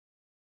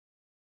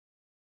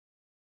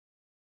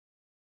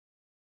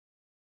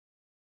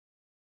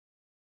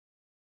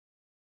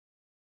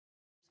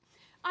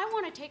I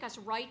want to take us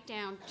right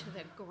down to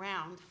the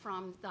ground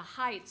from the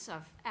heights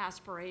of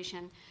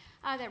aspiration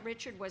that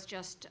Richard was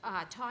just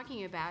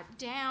talking about,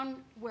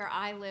 down where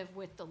I live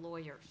with the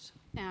lawyers.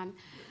 And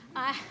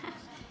I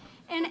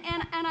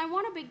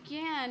want to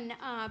begin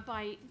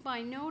by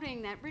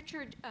noting that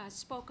Richard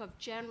spoke of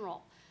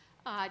General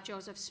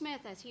Joseph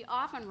Smith, as he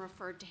often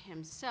referred to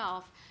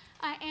himself,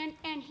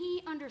 and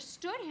he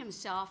understood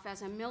himself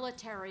as a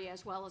military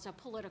as well as a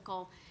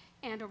political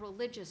and a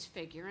religious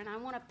figure. And I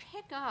want to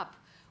pick up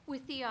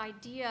with the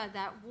idea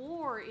that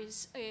war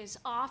is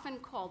often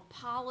called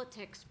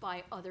politics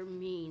by other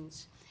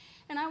means.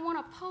 And I want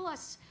to pull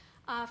us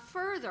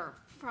further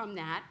from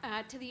that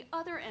to the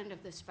other end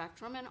of the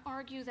spectrum and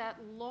argue that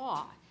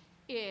law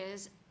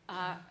is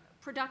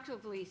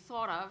productively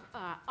thought of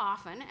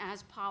often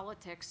as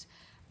politics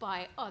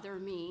by other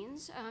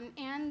means,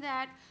 and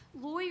that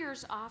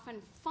lawyers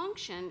often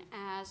function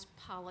as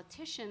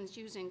politicians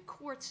using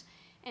courts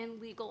and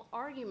legal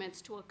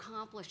arguments to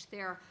accomplish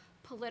their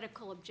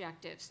political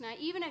objectives. Now,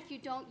 even if you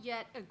don't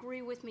yet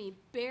agree with me,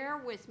 bear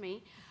with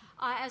me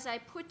as I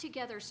put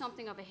together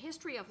something of a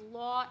history of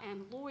law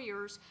and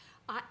lawyers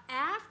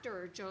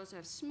after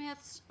Joseph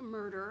Smith's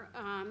murder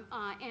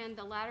and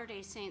the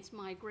Latter-day Saints'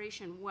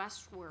 migration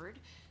westward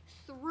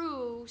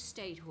through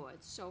statehood.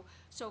 So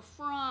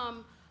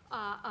from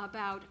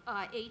about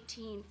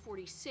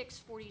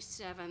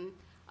 1846-47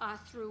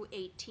 through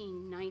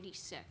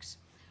 1896.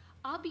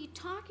 I'll be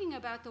talking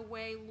about the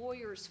way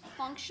lawyers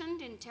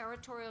functioned in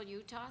territorial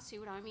Utah, see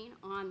what I mean,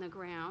 on the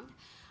ground,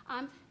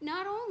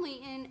 not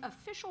only in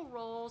official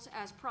roles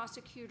as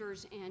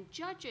prosecutors and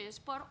judges,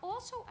 but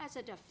also as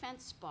a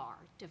defense bar,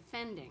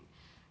 defending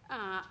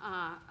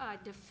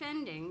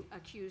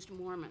accused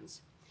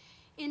Mormons.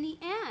 In the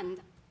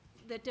end,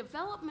 the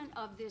development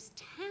of this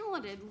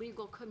talented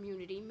legal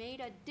community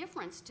made a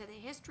difference to the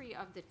history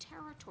of the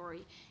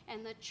territory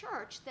and the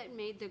church that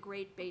made the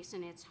Great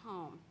Basin its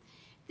home.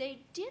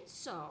 They did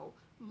so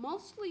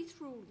mostly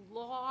through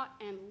law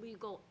and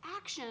legal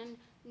action,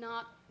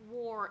 not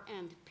war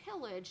and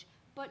pillage,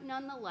 but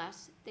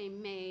nonetheless, they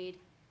made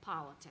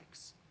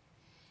politics.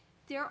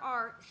 There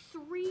are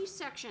 3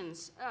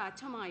 sections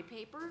to my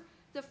paper.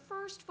 The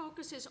first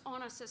focuses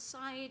on a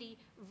society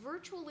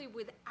virtually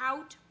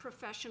without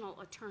professional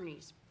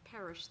attorneys.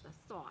 Perish the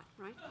thought,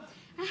 right?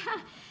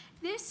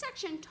 This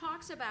section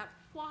talks about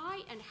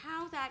why and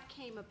how that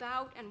came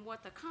about and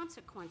what the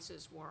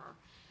consequences were.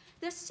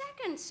 The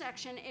second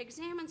section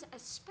examines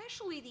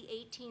especially the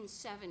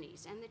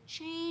 1870s and the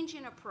change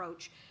in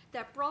approach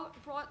that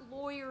brought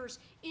lawyers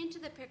into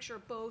the picture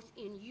both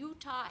in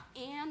Utah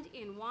and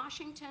in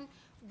Washington,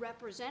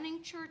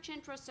 representing church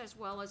interests as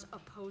well as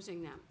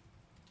opposing them.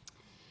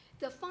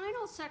 The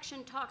final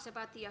section talks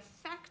about the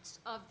effects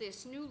of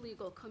this new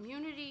legal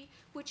community,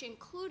 which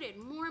included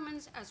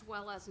Mormons as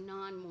well as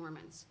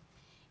non-Mormons.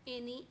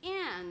 In the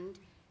end,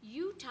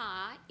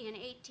 Utah in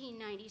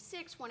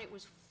 1896, when it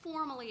was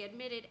formally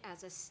admitted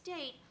as a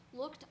state,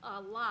 looked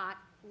a lot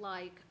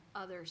like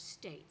other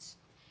states.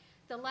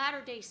 The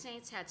Latter-day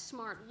Saints had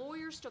smart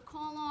lawyers to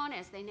call on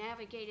as they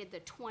navigated the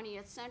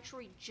 20th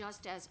century,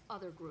 just as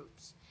other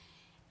groups.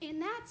 In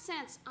that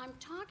sense, I'm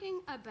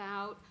talking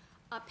about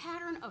a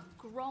pattern of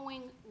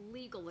growing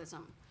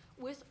legalism,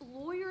 with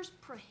lawyers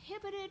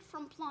prohibited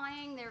from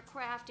plying their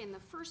craft in the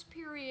first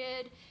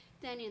period,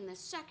 then in the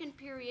second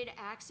period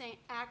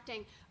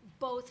acting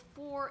both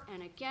for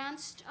and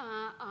against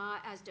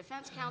as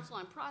defense counsel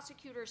and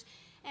prosecutors,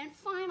 and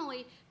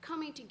finally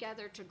coming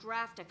together to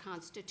draft a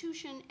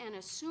constitution and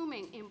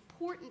assuming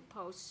important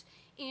posts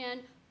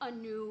in a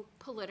new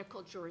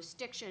political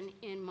jurisdiction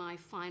in my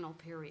final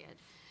period.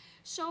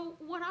 So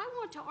what I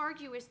want to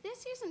argue is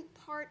this isn't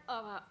part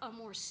of a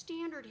more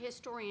standard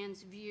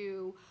historian's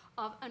view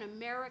of an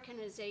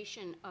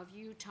Americanization of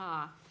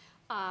Utah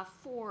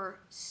for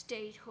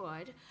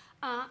statehood.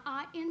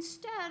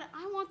 Instead,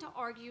 I want to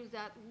argue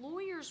that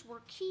lawyers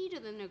were key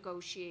to the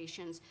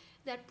negotiations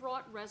that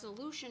brought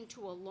resolution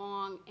to a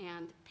long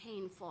and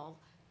painful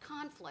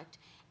conflict.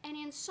 And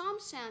in some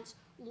sense,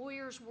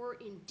 lawyers were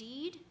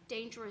indeed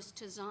dangerous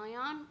to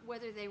Zion,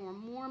 whether they were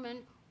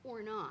Mormon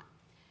or not.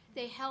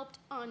 They helped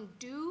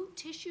undo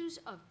tissues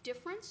of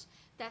difference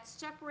that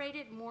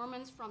separated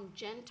Mormons from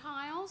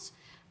Gentiles,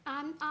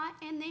 and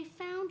they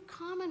found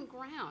common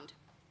ground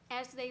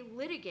as they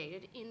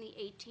litigated in the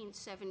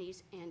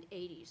 1870s and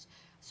 80s.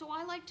 So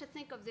I like to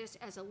think of this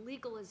as a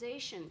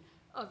legalization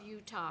of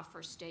Utah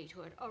for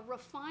statehood, a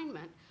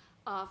refinement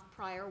of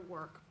prior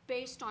work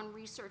based on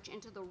research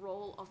into the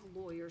role of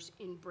lawyers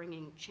in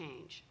bringing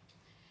change.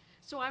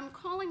 So I'm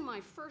calling my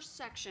first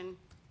section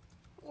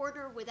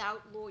Order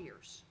Without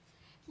Lawyers.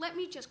 Let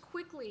me just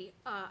quickly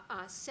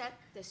set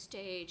the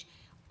stage.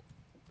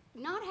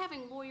 Not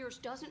having lawyers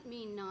doesn't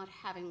mean not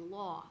having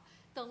law.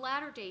 The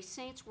Latter-day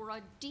Saints were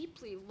a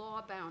deeply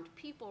law-bound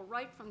people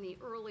right from the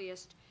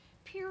earliest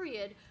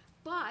period,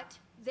 but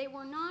they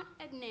were not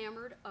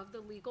enamored of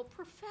the legal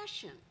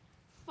profession.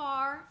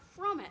 Far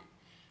from it.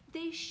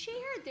 They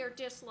shared their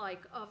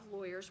dislike of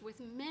lawyers with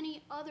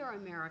many other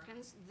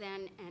Americans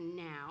then and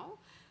now,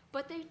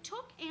 But they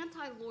took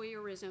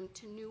anti-lawyerism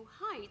to new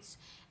heights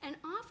and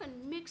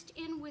often mixed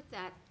in with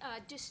that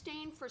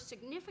disdain for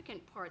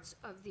significant parts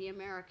of the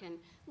American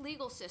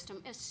legal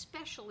system,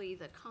 especially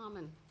the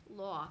common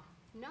law,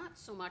 not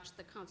so much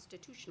the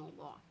constitutional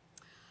law.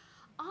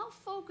 I'll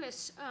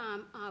focus,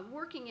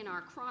 working in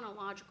our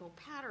chronological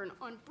pattern,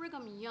 on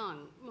Brigham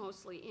Young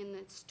mostly in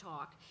this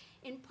talk,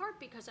 in part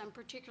because I'm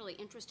particularly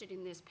interested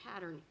in this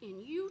pattern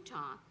in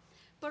Utah,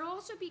 but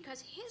also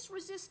because his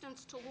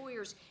resistance to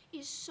lawyers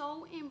is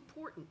so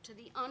important to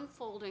the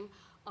unfolding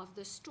of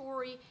the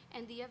story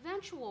and the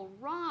eventual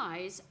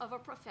rise of a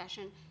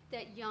profession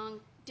that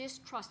Young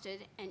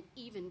distrusted and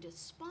even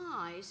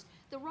despised,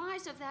 the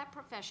rise of that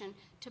profession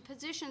to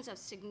positions of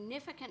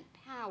significant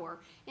power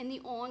in the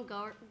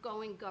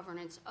ongoing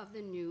governance of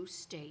the new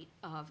state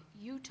of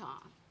Utah.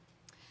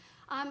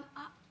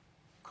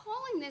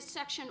 Calling this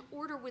section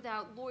Order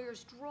Without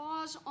Lawyers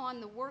draws on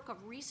the work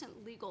of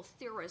recent legal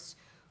theorists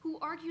who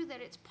argue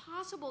that it's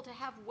possible to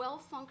have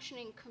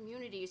well-functioning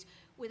communities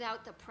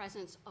without the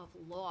presence of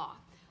law.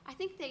 I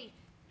think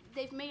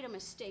they've made a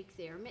mistake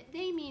there.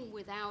 They mean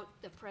without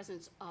the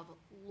presence of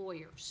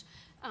lawyers.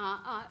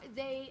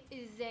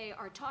 They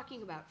are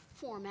talking about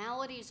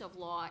formalities of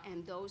law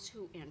and those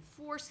who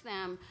enforce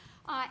them,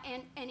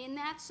 and in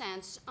that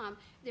sense,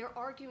 they're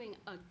arguing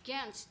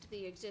against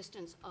the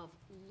existence of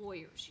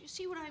lawyers. You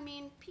see what I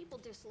mean? People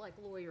dislike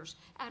lawyers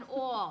at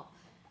all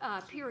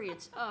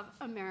periods of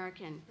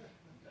American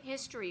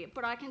history,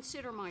 but I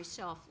consider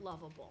myself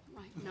lovable,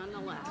 right,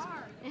 nonetheless.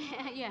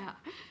 Yeah.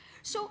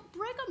 So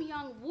Brigham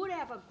Young would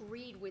have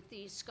agreed with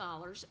these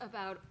scholars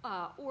about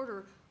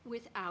order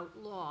without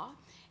law,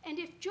 and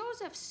if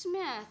Joseph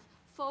Smith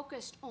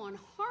focused on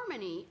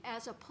harmony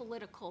as a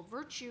political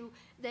virtue,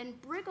 then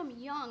Brigham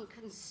Young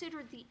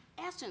considered the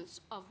essence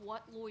of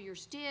what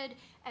lawyers did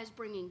as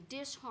bringing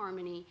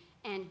disharmony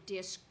and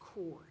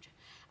discord.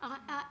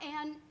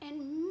 And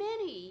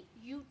many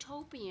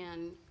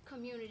utopian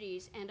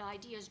communities and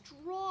ideas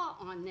draw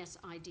on this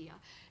idea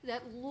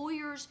that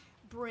lawyers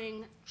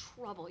bring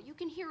trouble. You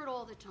can hear it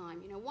all the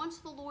time. You know, once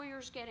the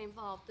lawyers get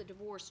involved, the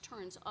divorce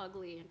turns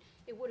ugly, and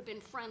it would have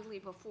been friendly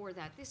before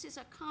that. This is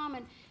a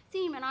common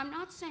theme, and I'm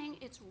not saying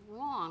it's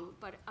wrong,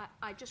 but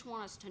I just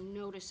want us to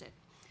notice it.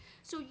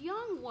 So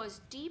Young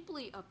was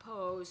deeply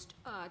opposed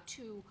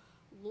to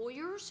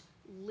lawyers,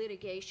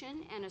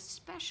 litigation, and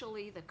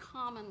especially the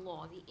common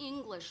law, the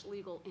English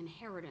legal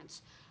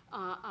inheritance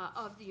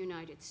of the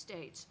United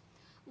States.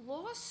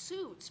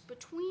 Lawsuits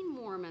between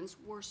Mormons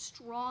were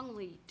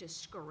strongly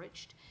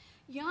discouraged.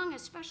 Young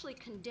especially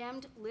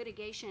condemned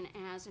litigation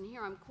as, and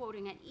here I'm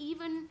quoting, an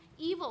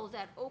evil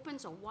that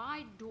opens a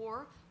wide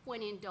door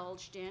when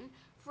indulged in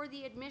for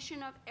the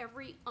admission of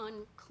every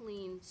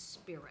unclean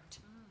spirit.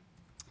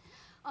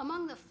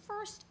 Among the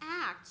first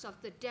acts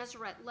of the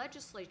Deseret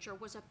legislature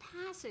was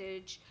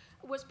passage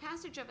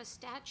of a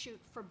statute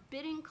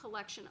forbidding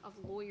collection of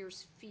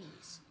lawyers'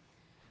 fees.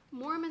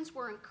 Mormons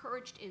were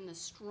encouraged in the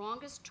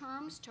strongest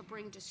terms to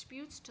bring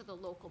disputes to the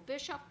local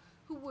bishop,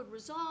 who would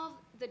resolve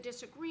the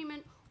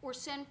disagreement or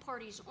send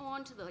parties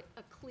on to the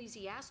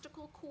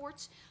ecclesiastical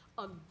courts,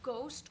 a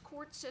ghost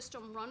court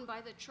system run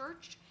by the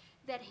church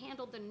that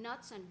handled the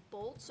nuts and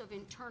bolts of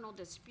internal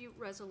dispute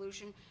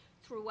resolution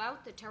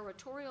throughout the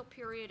territorial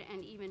period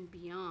and even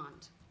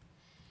beyond.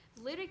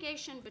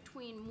 Litigation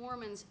between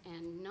Mormons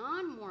and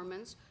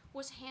non-Mormons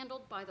was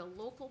handled by the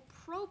local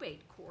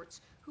probate courts,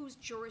 whose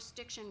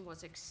jurisdiction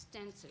was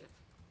extensive.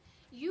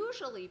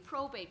 Usually,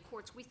 probate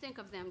courts, we think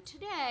of them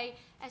today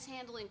as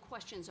handling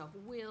questions of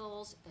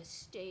wills,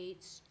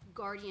 estates,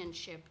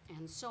 guardianship,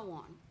 and so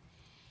on.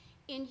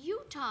 In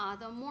Utah,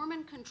 the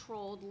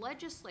Mormon-controlled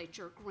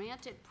legislature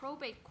granted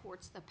probate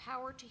courts the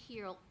power to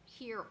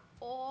hear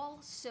all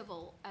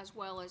civil as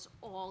well as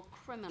all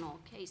criminal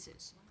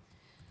cases.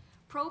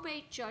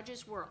 Probate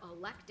judges were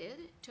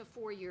elected to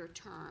 4-year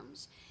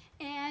terms,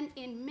 and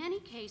in many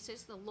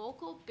cases, the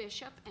local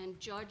bishop and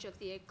judge of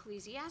the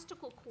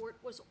ecclesiastical court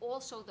was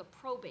also the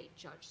probate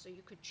judge, so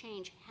you could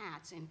change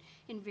hats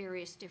in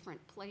various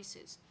different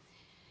places.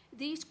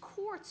 These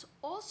courts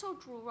also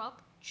drew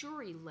up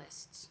jury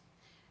lists.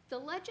 The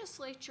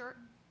legislature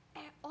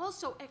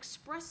also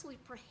expressly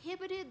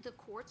prohibited the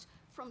courts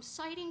from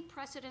citing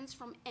precedents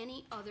from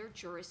any other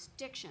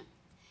jurisdiction.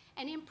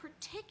 And in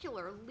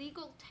particular,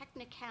 legal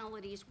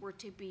technicalities were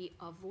to be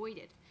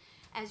avoided.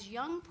 As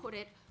Young put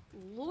it,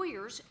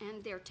 lawyers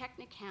and their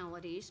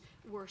technicalities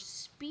were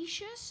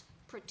specious,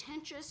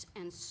 pretentious,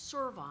 and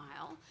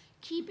servile,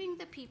 keeping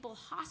the people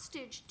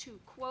hostage to,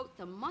 quote,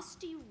 the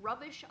musty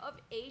rubbish of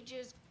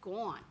ages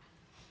gone.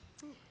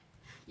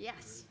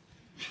 Yes.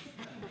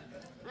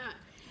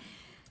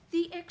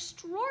 The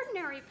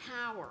extraordinary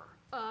power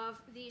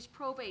of these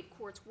probate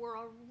courts were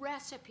a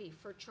recipe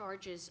for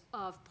charges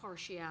of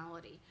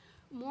partiality.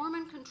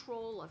 Mormon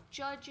control of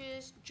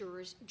judges,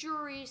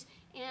 juries,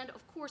 and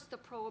of course the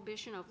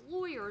prohibition of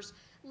lawyers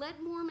led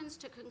non-Mormons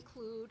to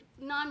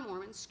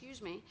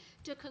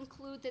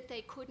conclude that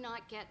they could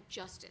not get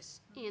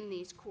justice in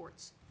these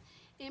courts.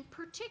 In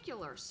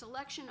particular,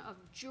 selection of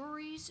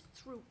juries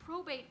through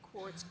probate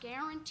courts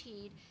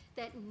guaranteed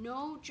that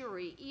no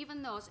jury,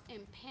 even those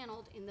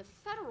impaneled in the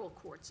federal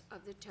courts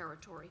of the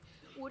territory,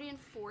 would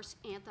enforce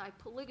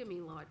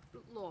anti-polygamy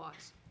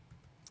laws.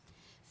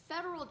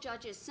 Federal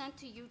judges sent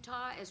to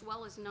Utah, as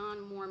well as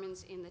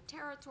non-Mormons in the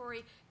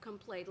territory,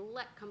 complained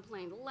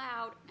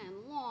loud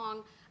and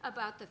long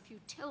about the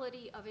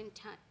futility of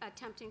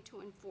attempting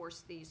to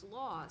enforce these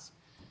laws.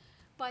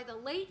 By the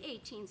late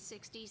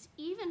 1860s,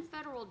 even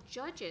federal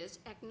judges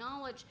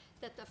acknowledged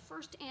that the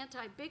first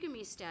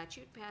anti-bigamy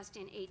statute, passed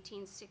in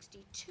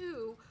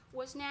 1862,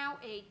 was now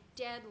a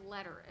dead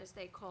letter, as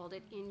they called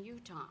it, in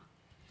Utah.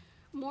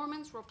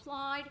 Mormons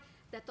replied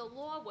that the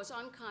law was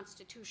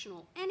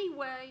unconstitutional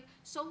anyway,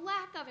 so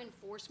lack of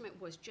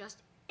enforcement was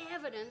just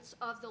evidence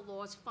of the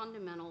law's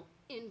fundamental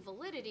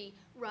invalidity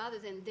rather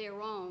than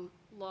their own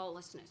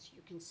lawlessness,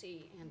 you can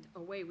see, and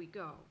away we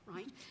go,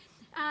 right?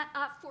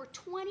 For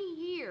 20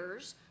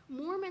 years,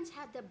 Mormons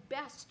had the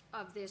best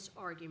of this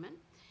argument,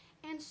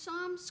 and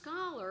some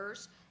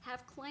scholars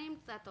have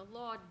claimed that the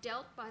law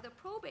dealt by the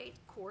probate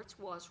courts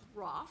was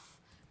rough,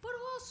 but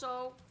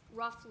also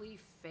roughly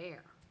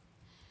fair.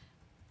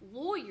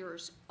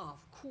 Lawyers,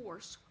 of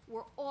course,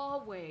 were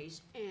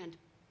always and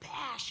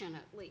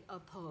passionately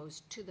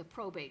opposed to the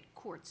probate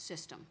court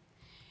system.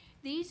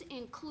 These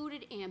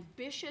included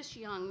ambitious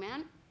young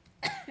men,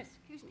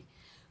 excuse me,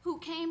 who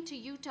came to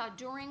Utah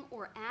during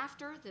or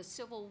after the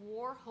Civil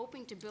War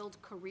hoping to build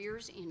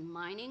careers in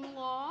mining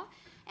law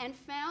and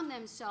found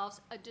themselves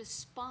a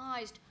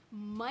despised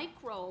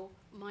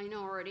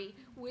micro-minority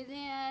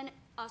within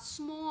a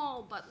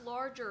small but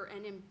larger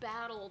and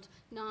embattled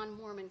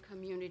non-Mormon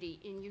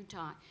community in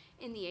Utah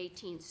in the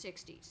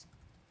 1860s.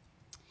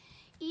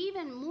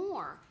 Even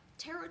more,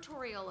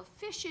 territorial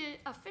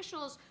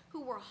officials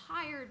who were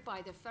hired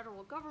by the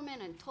federal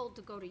government and told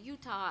to go to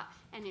Utah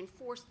and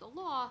enforce the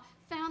law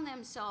found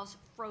themselves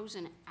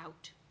frozen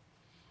out.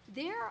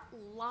 Their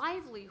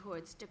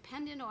livelihoods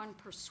depended on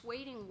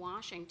persuading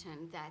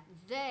Washington that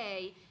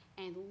they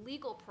and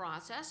legal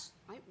process,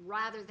 right,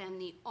 rather than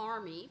the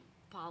army,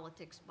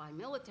 politics by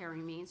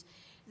military means,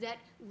 that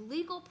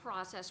legal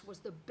process was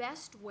the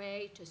best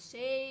way to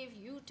save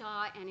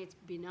Utah and its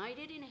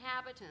benighted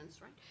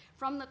inhabitants, right,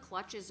 from the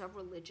clutches of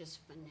religious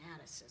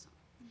fanaticism.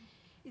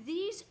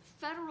 These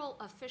federal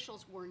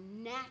officials were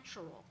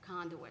natural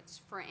conduits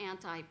for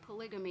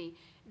anti-polygamy.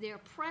 Their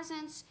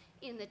presence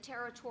in the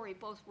territory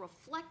both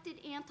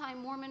reflected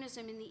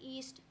anti-Mormonism in the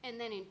East and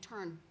then in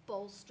turn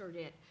bolstered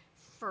it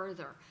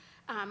further,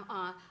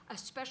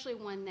 especially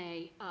when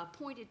they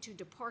pointed to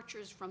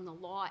departures from the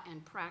law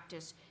and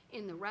practice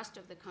in the rest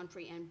of the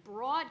country and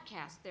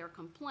broadcast their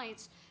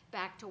complaints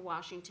back to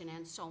Washington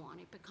and so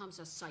on. It becomes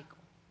a cycle.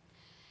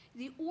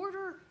 The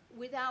order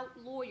without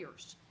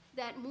lawyers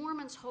that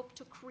Mormons hoped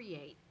to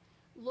create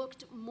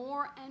looked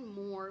more and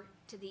more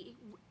to the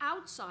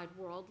outside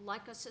world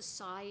like a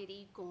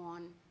society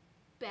gone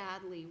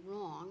badly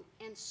wrong,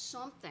 and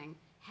something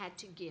had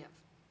to give.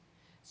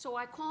 So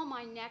I call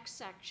my next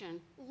section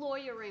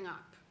Lawyering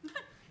Up.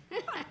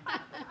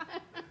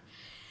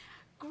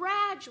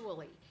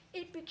 Gradually,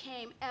 it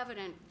became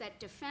evident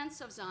that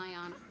defense of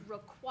Zion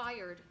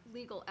required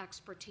legal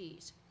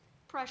expertise.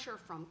 Pressure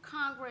from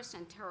Congress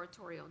and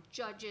territorial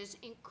judges,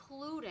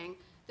 including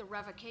the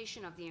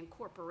revocation of the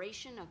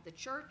incorporation of the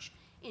church,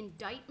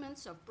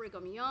 indictments of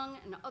Brigham Young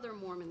and other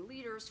Mormon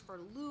leaders for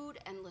lewd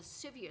and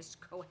lascivious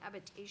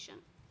cohabitation,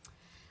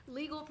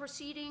 legal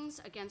proceedings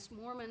against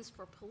Mormons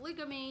for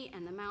polygamy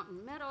and the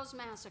Mountain Meadows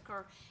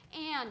massacre,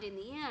 and in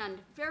the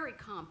end, very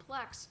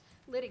complex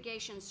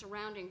litigation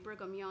surrounding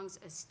Brigham Young's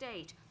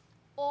estate,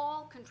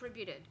 all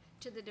contributed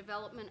to the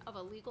development of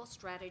a legal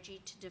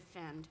strategy to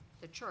defend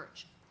the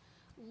church.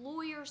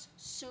 Lawyers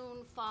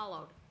soon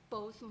followed,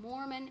 both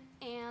Mormon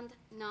and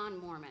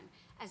non-Mormon,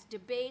 as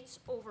debates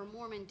over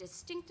Mormon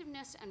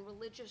distinctiveness and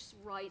religious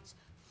rights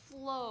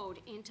flowed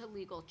into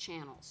legal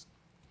channels.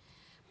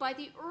 By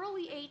the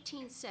early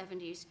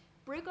 1870s,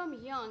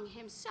 Brigham Young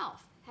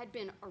himself had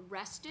been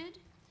arrested,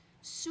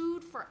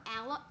 sued for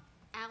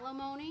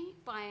alimony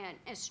by an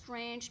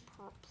estranged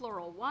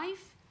plural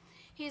wife.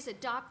 His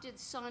adopted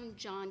son,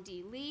 John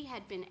D. Lee,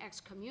 had been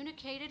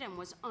excommunicated and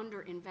was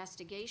under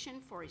investigation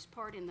for his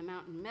part in the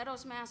Mountain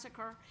Meadows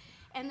massacre,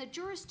 and the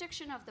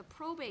jurisdiction of the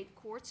probate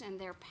courts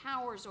and their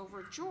powers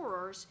over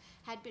jurors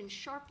had been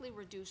sharply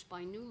reduced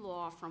by new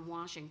law from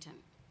Washington.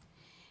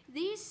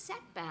 These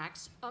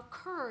setbacks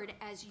occurred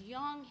as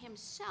Young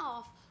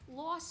himself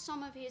lost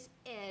some of his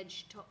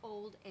edge to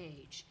old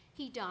age.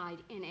 He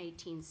died in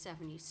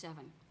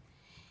 1877.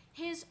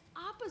 His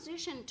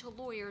opposition to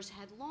lawyers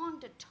had long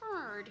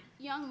deterred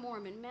young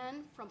Mormon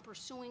men from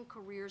pursuing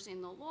careers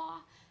in the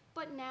law,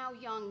 but now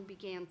Young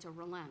began to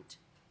relent.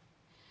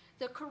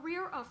 The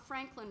career of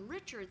Franklin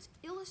Richards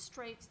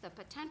illustrates the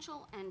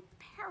potential and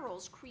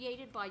perils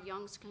created by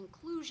Young's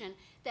conclusion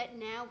that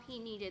now he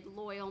needed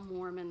loyal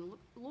Mormon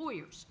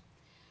lawyers.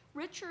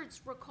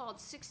 Richards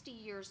recalled 60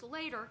 years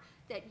later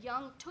that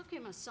Young took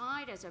him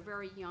aside as a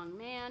very young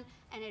man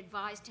and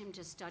advised him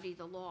to study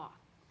the law.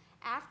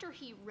 After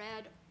he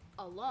read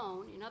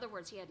alone. In other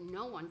words, he had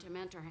no one to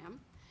mentor him.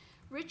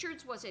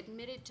 Richards was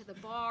admitted to the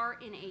bar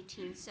in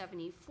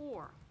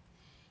 1874.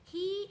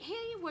 He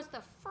was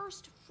the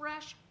first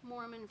fresh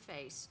Mormon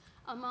face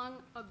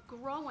among a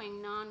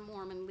growing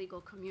non-Mormon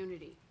legal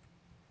community.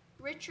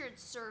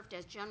 Richards served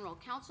as general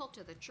counsel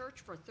to the church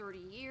for 30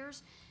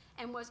 years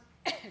and was,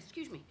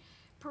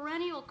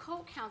 perennial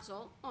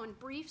co-counsel on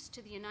briefs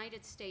to the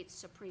United States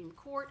Supreme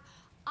Court,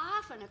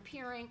 often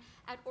appearing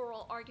at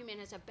oral argument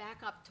as a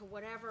backup to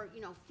whatever,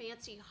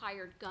 fancy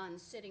hired gun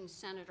sitting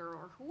senator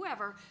or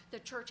whoever the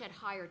church had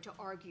hired to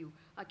argue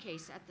a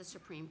case at the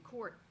Supreme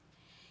Court.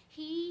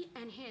 He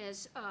and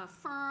his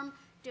firm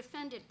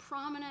defended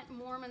prominent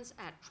Mormons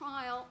at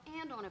trial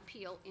and on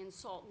appeal in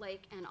Salt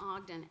Lake and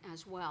Ogden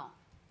as well.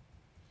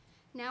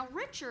 Now,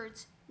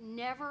 Richards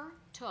never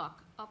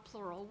took a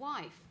plural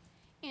wife.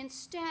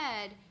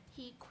 Instead,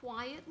 he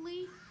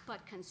quietly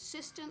but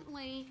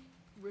consistently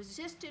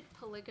resisted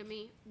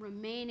polygamy,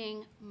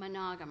 remaining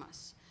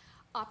monogamous.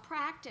 A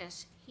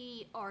practice,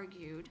 he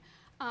argued,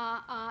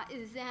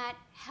 that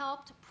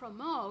helped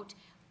promote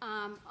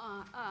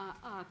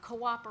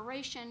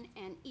cooperation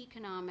and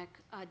economic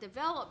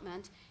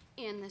development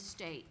in the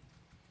state.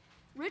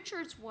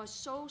 Richards was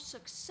so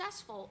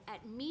successful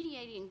at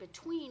mediating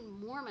between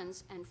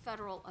Mormons and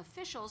federal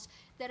officials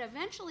that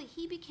eventually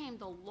he became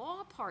the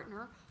law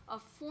partner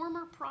of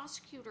former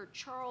prosecutor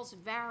Charles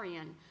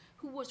Varian,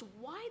 who was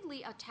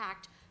widely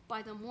attacked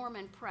by the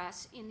Mormon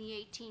press in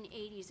the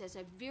 1880s as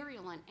a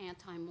virulent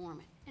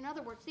anti-Mormon. In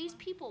other words, these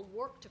people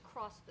worked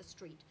across the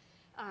street.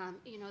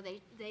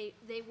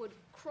 They would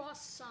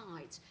cross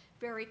sides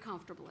very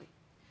comfortably.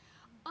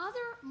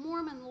 Other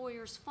Mormon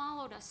lawyers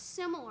followed a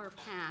similar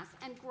path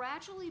and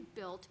gradually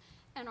built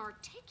an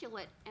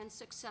articulate and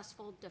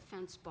successful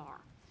defense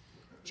bar.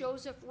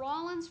 Joseph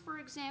Rawlins, for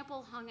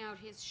example, hung out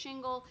his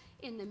shingle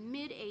in the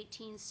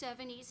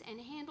mid-1870s and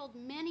handled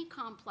many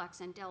complex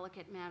and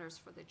delicate matters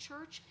for the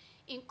church,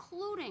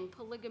 including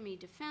polygamy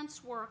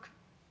defense work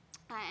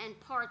and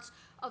parts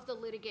of the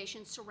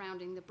litigation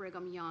surrounding the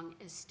Brigham Young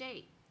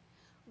estate.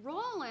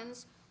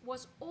 Rawlins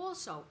was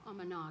also a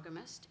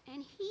monogamist,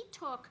 and he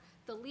took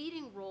the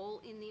leading role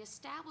in the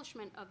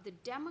establishment of the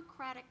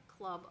Democratic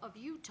Club of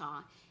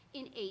Utah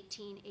in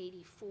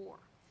 1884.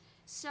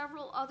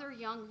 Several other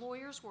young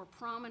lawyers were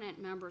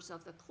prominent members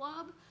of the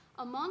club,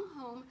 among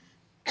whom,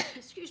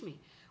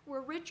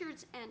 were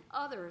Richards and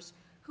others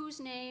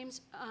whose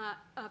names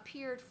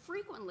appeared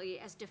frequently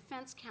as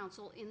defense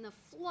counsel in the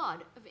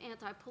flood of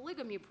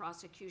anti-polygamy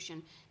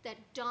prosecution that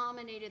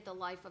dominated the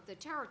life of the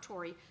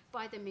territory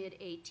by the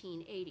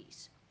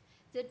mid-1880s.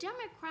 The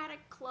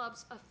Democratic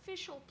Club's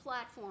official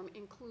platform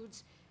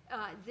includes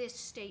this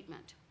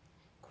statement,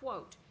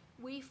 quote,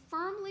 "We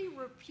firmly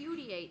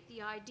repudiate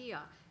the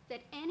idea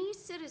that any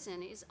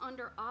citizen is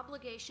under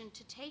obligation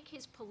to take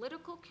his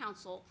political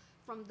counsel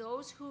from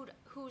those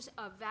whose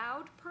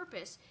avowed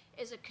purpose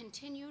is a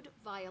continued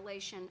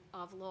violation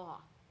of law."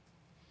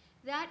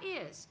 That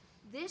is,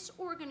 this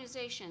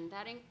organization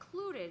that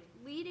included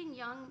leading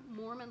young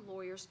Mormon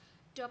lawyers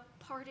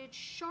departed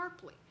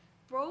sharply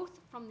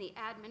both from the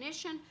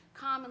admonition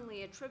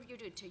commonly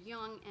attributed to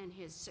Young and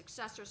his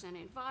successors and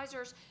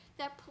advisors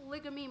that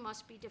polygamy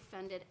must be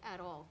defended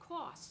at all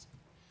costs.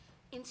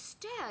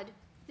 Instead,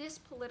 this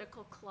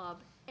political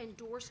club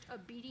endorsed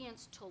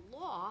obedience to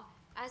law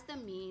as the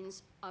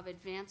means of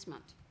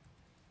advancement.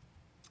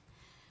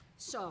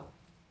 So,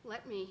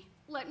 let me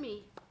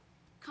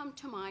come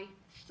to my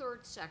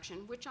third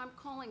section, which I'm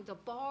calling the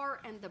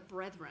bar and the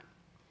brethren.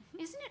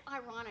 Isn't it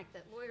ironic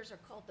that lawyers are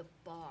called the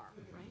bar,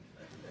 right?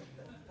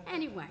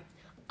 Anyway,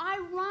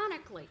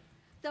 ironically,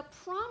 the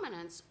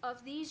prominence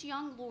of these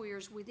young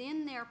lawyers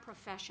within their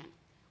profession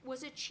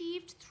was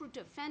achieved through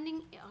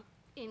defending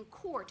in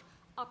court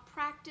a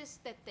practice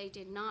that they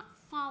did not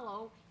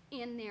follow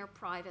in their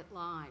private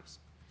lives.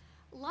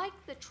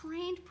 Like the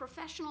trained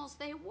professionals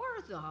they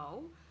were,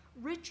 though,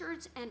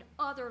 Richards and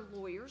other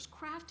lawyers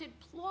crafted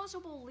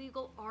plausible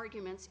legal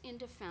arguments in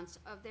defense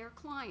of their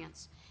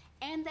clients,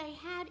 and they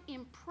had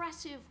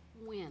impressive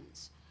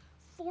wins,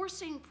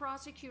 forcing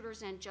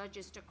prosecutors and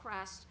judges to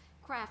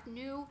craft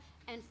new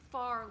and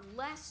far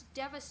less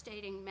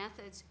devastating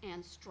methods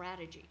and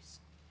strategies.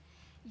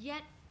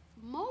 Yet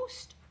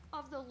most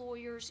of the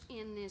lawyers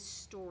in this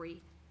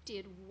story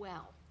did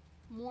well,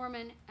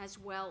 Mormon as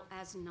well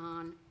as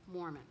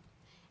non-Mormon.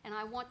 And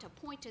I want to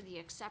point to the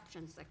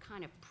exceptions that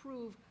kind of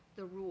prove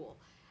the rule,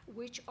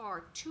 which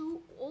are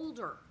two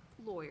older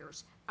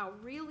lawyers,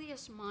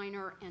 Aurelius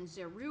Minor and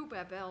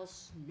Zerubbabel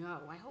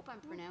Snow. I hope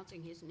I'm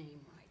pronouncing his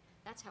name right.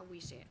 That's how we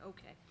say it,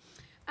 okay.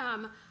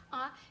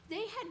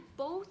 They had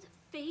both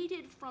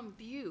faded from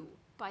view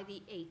by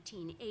the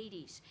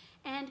 1880s,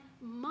 and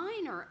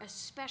Minor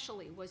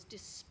especially was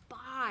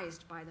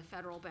despised by the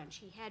federal bench.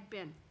 He had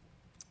been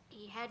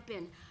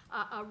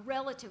a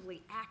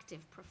relatively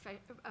active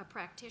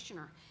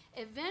practitioner.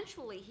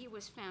 Eventually, he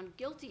was found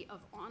guilty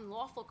of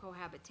unlawful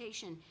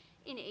cohabitation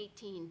in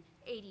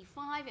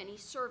 1885, and he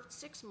served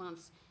 6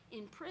 months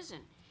in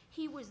prison.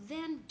 He was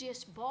then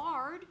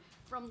disbarred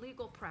from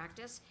legal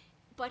practice,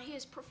 but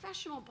his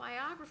professional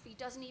biography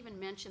doesn't even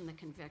mention the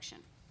conviction.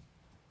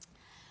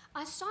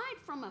 Aside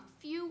from a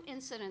few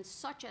incidents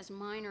such as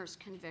Minor's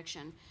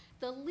conviction,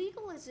 the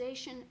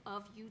legalization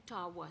of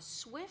Utah was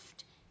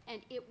swift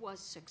and it was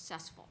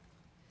successful.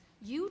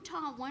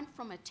 Utah went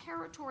from a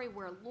territory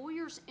where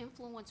lawyers'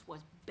 influence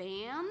was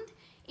banned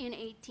in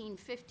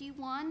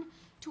 1851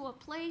 to a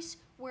place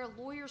where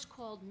lawyers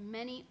called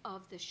many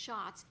of the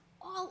shots,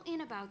 all in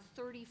about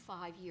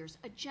 35 years,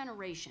 a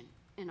generation,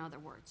 in other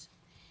words.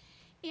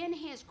 In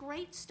his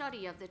great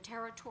study of the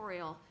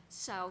territorial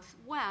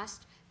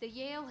Southwest, the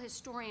Yale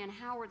historian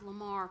Howard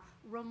Lamar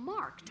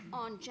remarked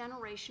on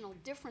generational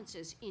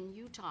differences in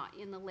Utah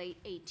in the late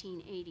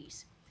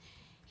 1880s.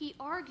 He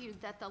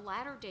argued that the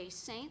Latter-day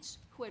Saints,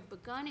 who had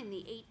begun in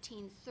the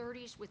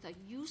 1830s with a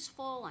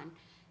youthful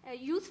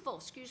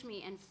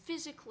and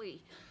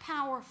physically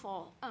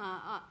powerful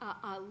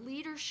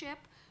leadership,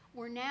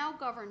 were now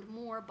governed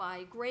more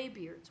by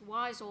graybeards,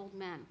 wise old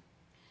men.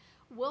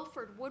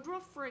 Wilford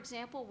Woodruff, for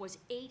example, was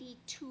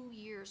 82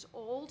 years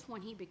old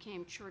when he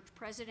became church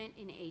president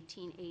in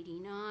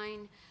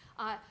 1889.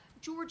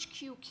 George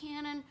Q.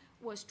 Cannon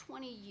was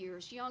 20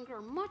 years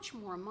younger, much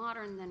more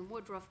modern than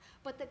Woodruff,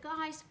 but the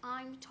guys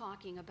I'm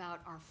talking about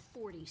are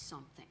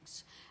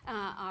 40-somethings.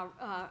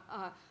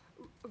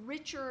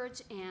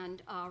 Richards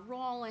and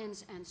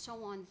Rawlins and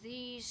so on,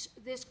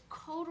 this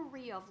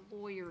coterie of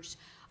lawyers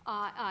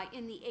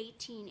in the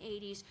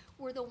 1880s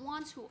were the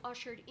ones who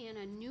ushered in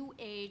a new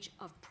age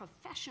of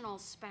professional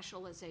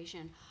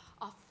specialization,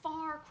 a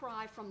far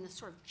cry from the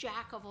sort of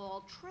jack of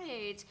all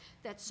trades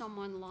that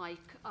someone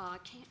like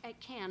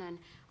Cannon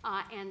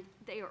and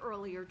the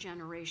earlier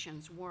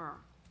generations were.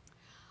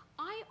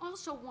 I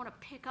also want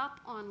to pick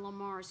up on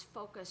Lamar's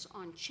focus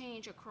on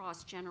change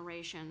across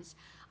generations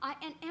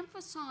and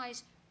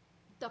emphasize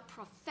the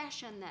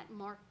profession that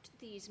marked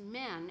these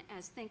men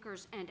as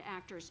thinkers and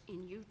actors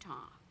in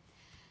Utah.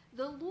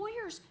 The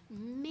lawyers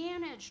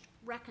managed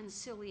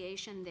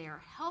reconciliation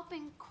there,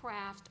 helping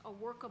craft a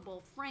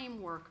workable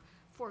framework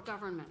for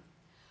government.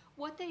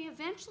 What they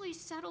eventually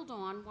settled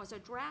on was a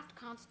draft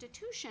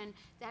constitution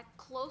that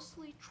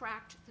closely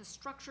tracked the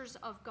structures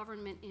of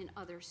government in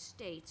other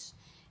states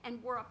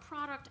and were a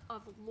product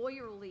of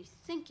lawyerly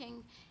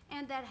thinking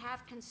and that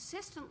have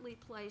consistently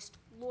placed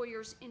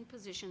lawyers in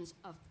positions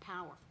of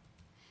power.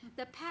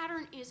 The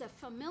pattern is a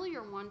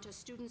familiar one to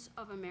students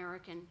of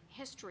American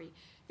history.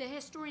 The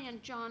historian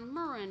John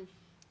Murren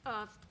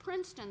of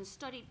Princeton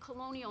studied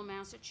colonial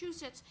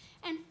Massachusetts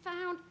and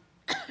found,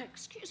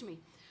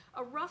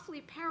 a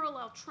roughly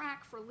parallel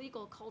track for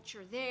legal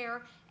culture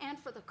there and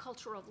for the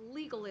culture of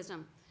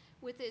legalism,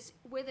 with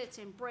its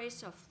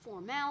embrace of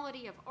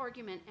formality, of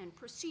argument and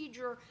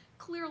procedure,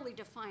 clearly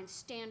defined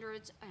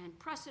standards and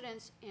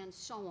precedents, and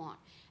so on.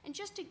 And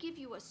just to give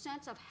you a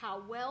sense of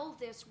how well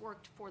this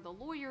worked for the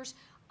lawyers,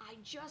 I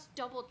just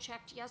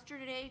double-checked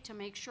yesterday to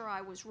make sure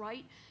I was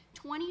right.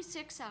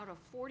 26 out of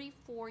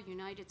 44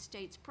 United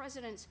States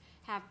presidents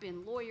have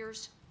been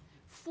lawyers.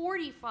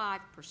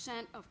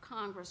 45% of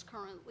Congress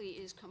currently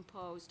is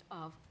composed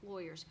of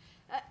lawyers,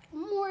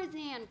 more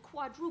than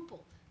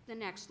quadruple the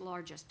next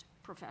largest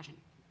profession.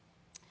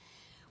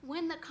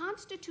 When the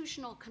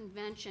Constitutional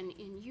Convention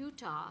in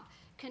Utah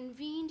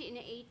convened in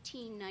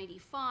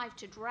 1895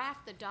 to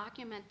draft the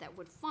document that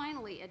would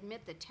finally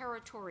admit the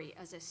territory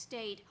as a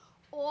state,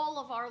 all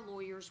of our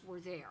lawyers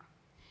were there.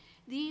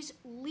 These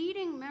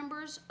leading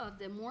members of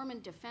the Mormon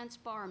defense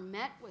bar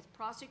met with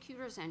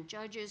prosecutors and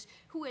judges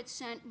who had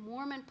sent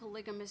Mormon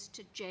polygamists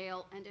to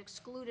jail and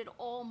excluded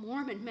all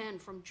Mormon men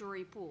from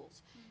jury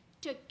pools.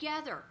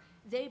 Together,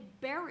 they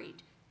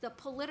buried the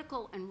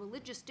political and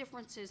religious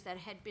differences that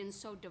had been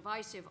so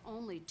divisive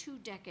only 2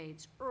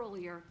 decades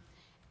earlier.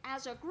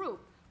 As a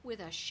group with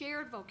a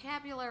shared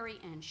vocabulary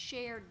and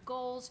shared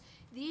goals,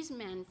 these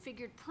men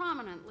figured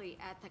prominently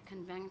at the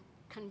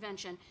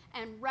convention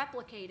and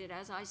replicated,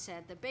 as I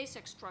said, the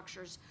basic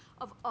structures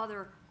of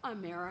other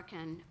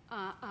American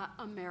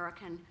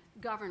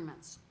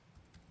governments.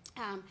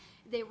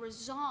 They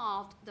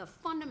resolved the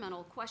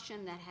fundamental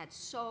question that had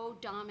so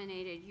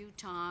dominated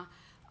Utah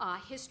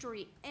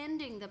history,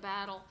 ending the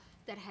battle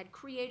that had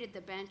created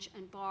the bench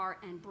and bar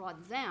and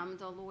brought them,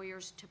 the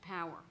lawyers, to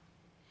power.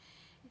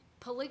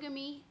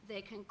 Polygamy,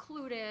 they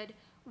concluded,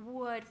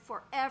 would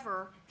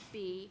forever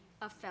be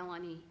a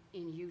felony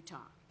in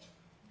Utah.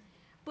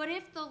 But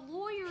if the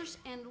lawyers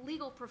and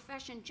legal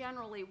profession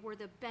generally were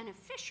the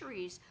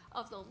beneficiaries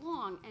of the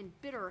long and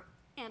bitter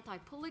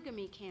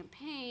anti-polygamy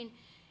campaign,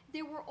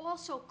 there were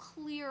also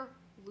clear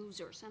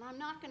losers. And I'm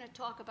not going to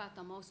talk about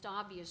the most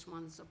obvious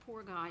ones, the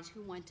poor guys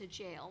who went to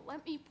jail.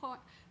 Let me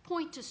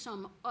point to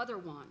some other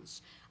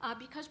ones,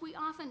 because we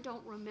often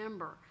don't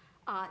remember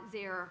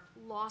their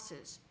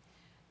losses.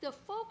 The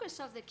focus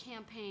of the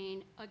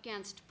campaign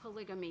against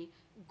polygamy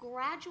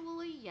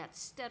gradually yet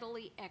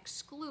steadily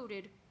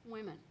excluded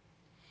women.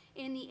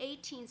 In the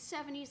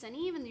 1870s and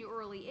even the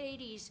early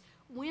 80s,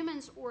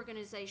 women's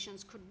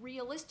organizations could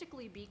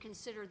realistically be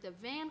considered the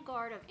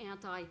vanguard of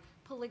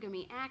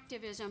anti-polygamy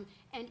activism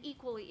and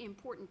equally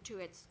important to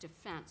its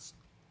defense.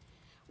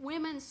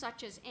 Women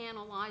such as Ann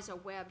Eliza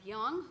Webb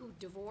Young, who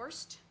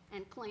divorced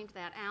and claimed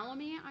that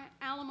alimony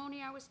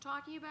I was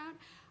talking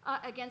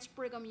about against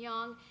Brigham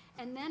Young,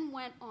 and then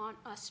went on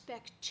a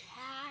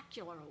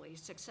spectacularly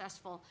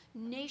successful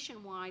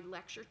nationwide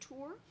lecture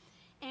tour.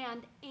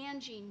 And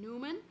Angie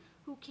Newman,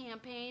 who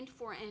campaigned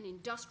for an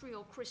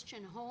industrial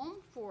Christian home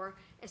for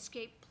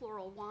escaped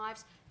plural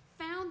wives,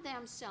 found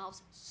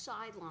themselves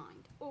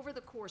sidelined over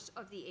the course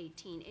of the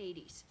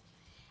 1880s.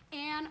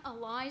 Ann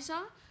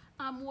Eliza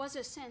was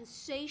a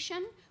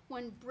sensation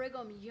when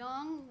Brigham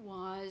Young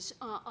was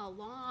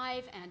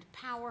alive and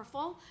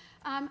powerful,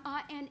 and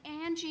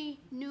Angie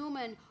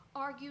Newman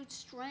argued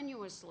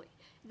strenuously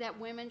that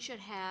women should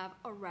have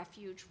a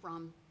refuge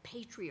from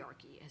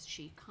patriarchy, as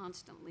she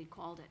constantly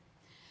called it.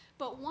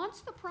 But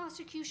once the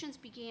prosecutions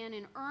began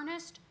in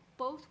earnest,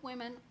 both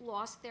women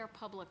lost their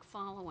public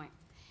following.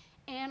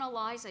 Ann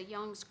Eliza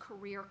Young's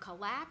career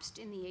collapsed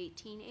in the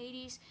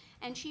 1880s,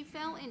 and she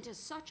fell into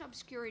such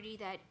obscurity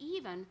that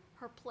even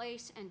her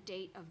place and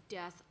date of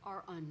death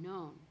are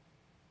unknown.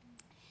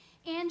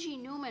 Angie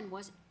Newman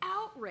was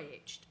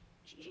outraged.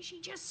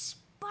 She just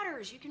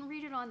sputters, you can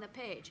read it on the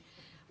page,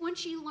 when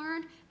she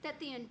learned that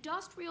the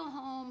industrial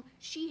home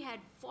she had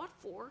fought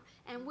for,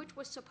 and which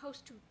was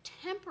supposed to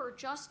temper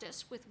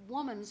justice with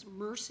woman's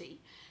mercy,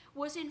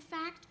 was in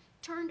fact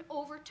turned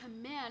over to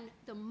men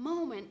the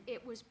moment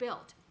it was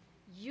built.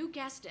 You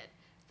guessed it,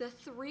 the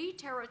 3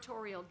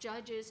 territorial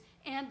judges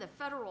and the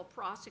federal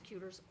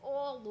prosecutors,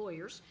 all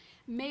lawyers,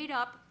 made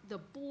up the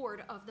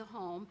board of the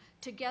home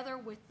together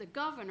with the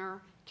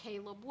governor,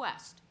 Caleb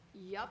West.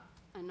 Yup,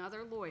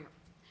 another lawyer.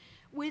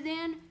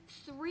 Within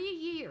 3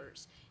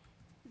 years,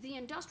 the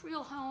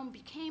industrial home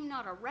became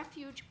not a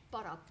refuge,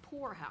 but a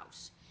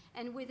poorhouse.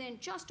 And within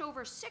just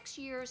over 6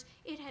 years,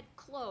 it had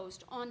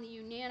closed on the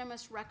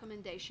unanimous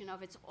recommendation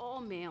of its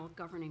all-male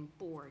governing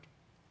board.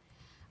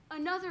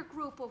 Another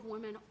group of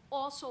women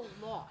also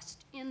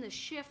lost in the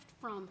shift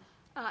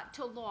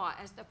to law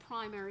as the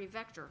primary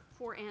vector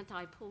for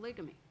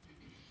anti-polygamy.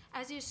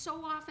 As is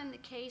so often the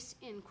case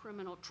in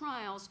criminal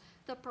trials,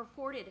 the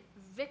purported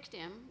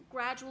victim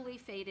gradually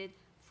faded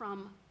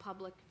from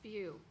public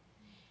view.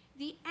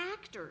 The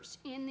actors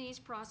in these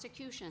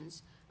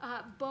prosecutions,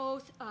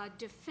 both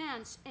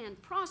defense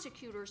and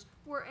prosecutors,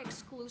 were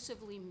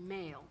exclusively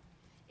male.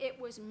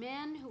 It was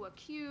men who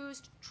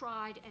accused,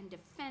 tried, and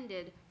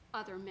defended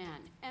other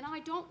men. And I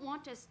don't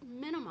want to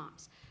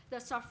minimize the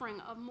suffering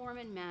of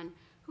Mormon men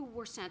who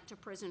were sent to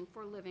prison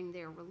for living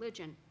their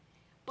religion.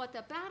 But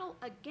the battle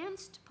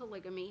against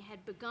polygamy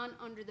had begun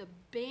under the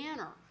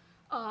banner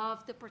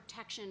of the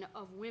protection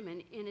of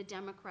women in a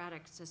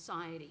democratic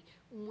society,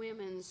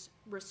 women's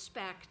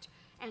respect,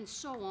 and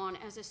so on,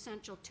 as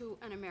essential to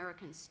an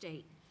American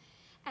state.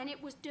 And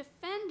it was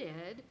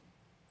defended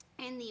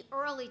in the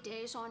early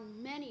days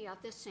on many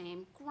of the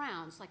same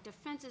grounds, like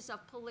defenses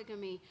of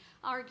polygamy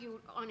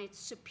argued on its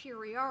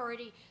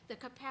superiority, the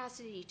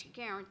capacity to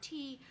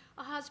guarantee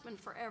a husband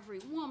for every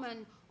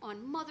woman,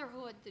 on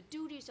motherhood, the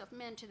duties of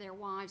men to their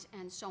wives,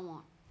 and so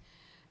on.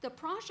 The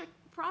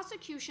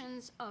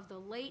prosecutions of the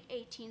late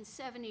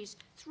 1870s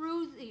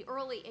through the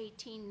early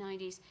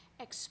 1890s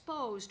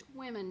exposed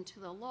women to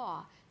the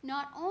law,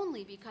 not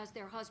only because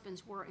their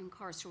husbands were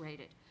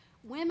incarcerated.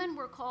 Women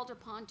were called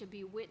upon to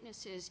be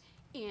witnesses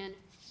in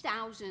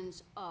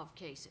thousands of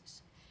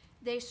cases.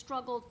 They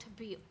struggled to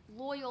be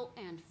loyal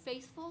and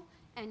faithful,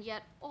 and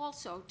yet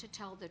also to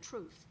tell the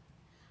truth.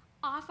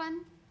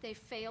 Often, they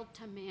failed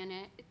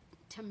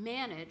to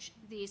manage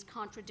these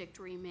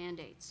contradictory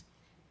mandates.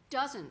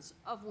 Dozens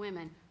of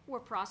women were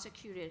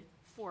prosecuted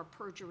for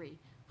perjury.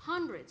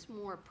 Hundreds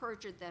more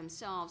perjured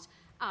themselves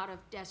out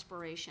of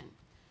desperation.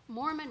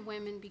 Mormon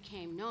women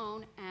became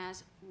known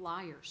as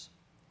liars.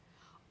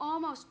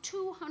 Almost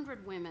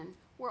 200 women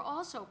were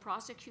also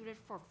prosecuted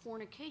for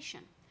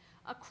fornication,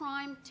 a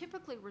crime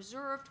typically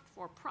reserved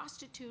for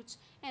prostitutes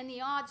and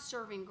the odd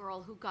serving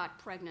girl who got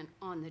pregnant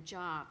on the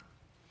job.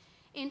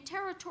 In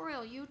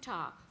territorial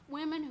Utah,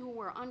 women who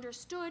were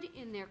understood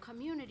in their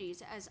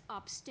communities as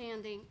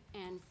upstanding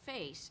and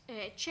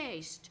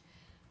chaste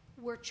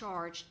were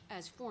charged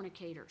as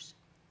fornicators.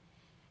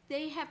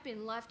 They have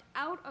been left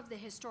out of the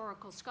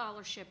historical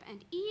scholarship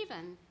and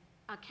even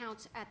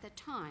accounts at the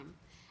time,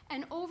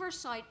 an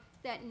oversight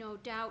that no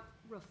doubt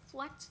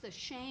reflects the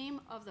shame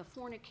of the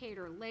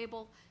fornicator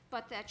label,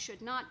 but that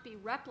should not be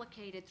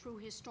replicated through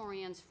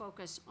historians'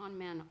 focus on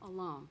men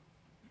alone.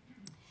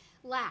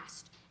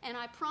 Last, and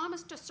I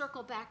promise to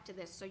circle back to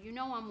this so you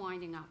know I'm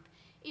winding up,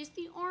 is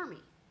the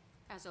Army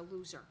as a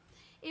loser.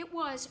 It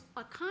was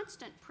a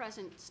constant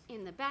presence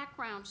in the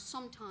background,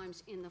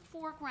 sometimes in the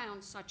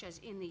foreground, such as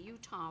in the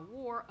Utah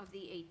War of the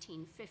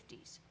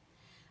 1850s.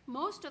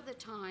 Most of the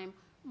time,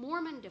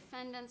 Mormon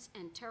defendants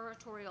and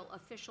territorial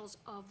officials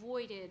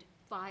avoided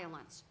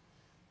violence.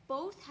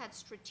 Both had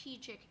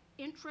strategic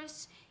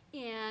interests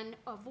in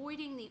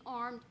avoiding the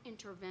armed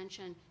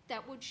intervention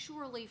that would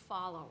surely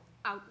follow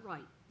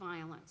outright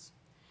violence.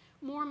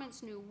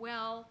 Mormons knew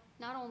well,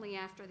 not only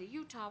after the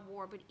Utah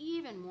War, but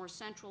even more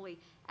centrally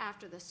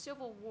after the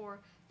Civil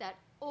War, that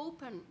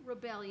open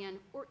rebellion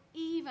or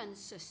even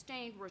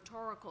sustained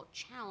rhetorical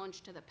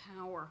challenge to the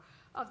power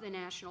of the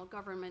national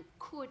government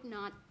could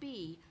not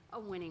be a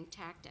winning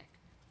tactic.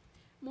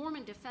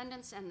 Mormon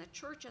defendants and the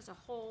church as a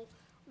whole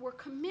were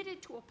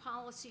committed to a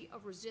policy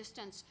of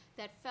resistance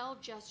that fell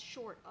just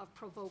short of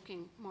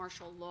provoking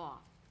martial law.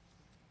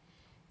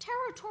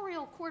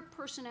 Territorial court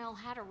personnel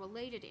had a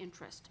related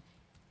interest.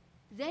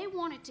 They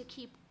wanted to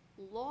keep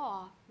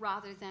law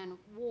rather than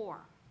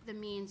war the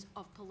means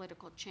of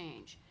political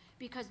change,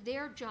 because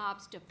their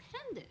jobs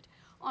depended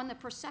on the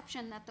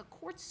perception that the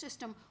court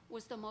system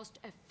was the most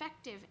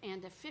effective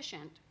and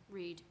efficient,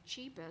 read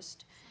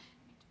cheapest.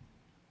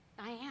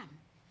 I am.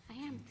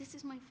 This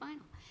is my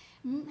final.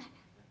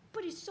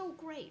 But it's so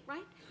great,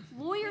 right?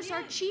 Lawyers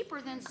are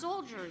cheaper than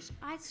soldiers.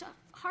 It's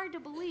hard to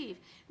believe.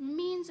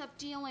 Means of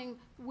dealing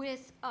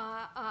with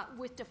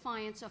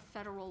defiance of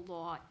federal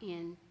law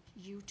in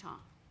Utah.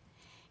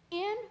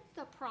 In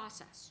the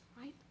process,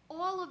 right,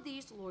 all of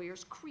these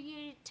lawyers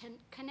created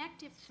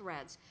connective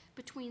threads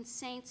between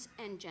saints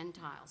and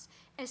Gentiles,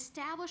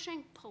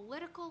 establishing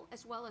political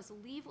as well as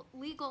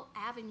legal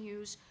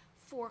avenues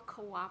for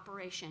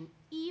cooperation,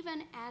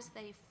 even as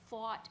they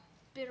fought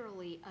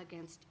bitterly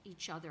against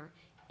each other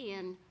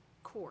in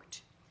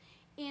court.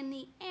 In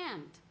the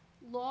end,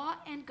 law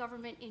and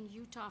government in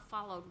Utah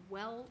followed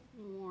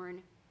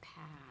well-worn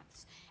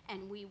paths,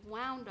 and we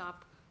wound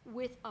up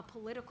with a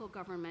political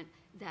government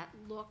that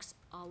looks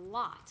a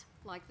lot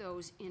like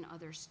those in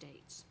other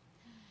states.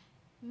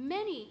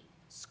 Many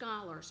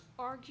scholars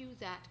argue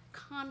that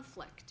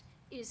conflict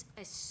is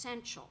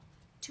essential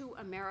to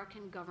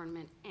American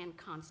government and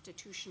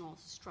constitutional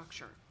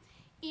structure.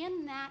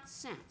 In that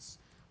sense,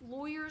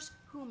 lawyers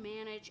who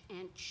manage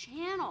and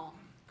channel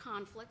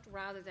conflict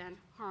rather than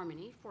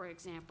harmony, for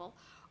example,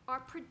 are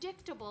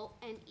predictable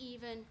and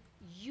even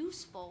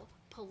useful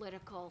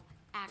political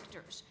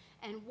actors.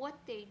 And what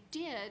they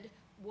did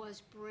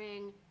was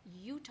bring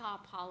Utah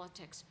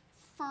politics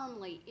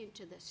firmly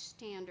into the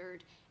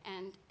standard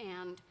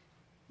and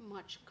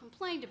much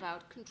complained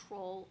about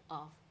control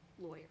of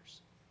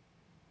lawyers.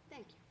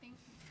 Thank you. Thank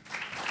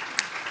you.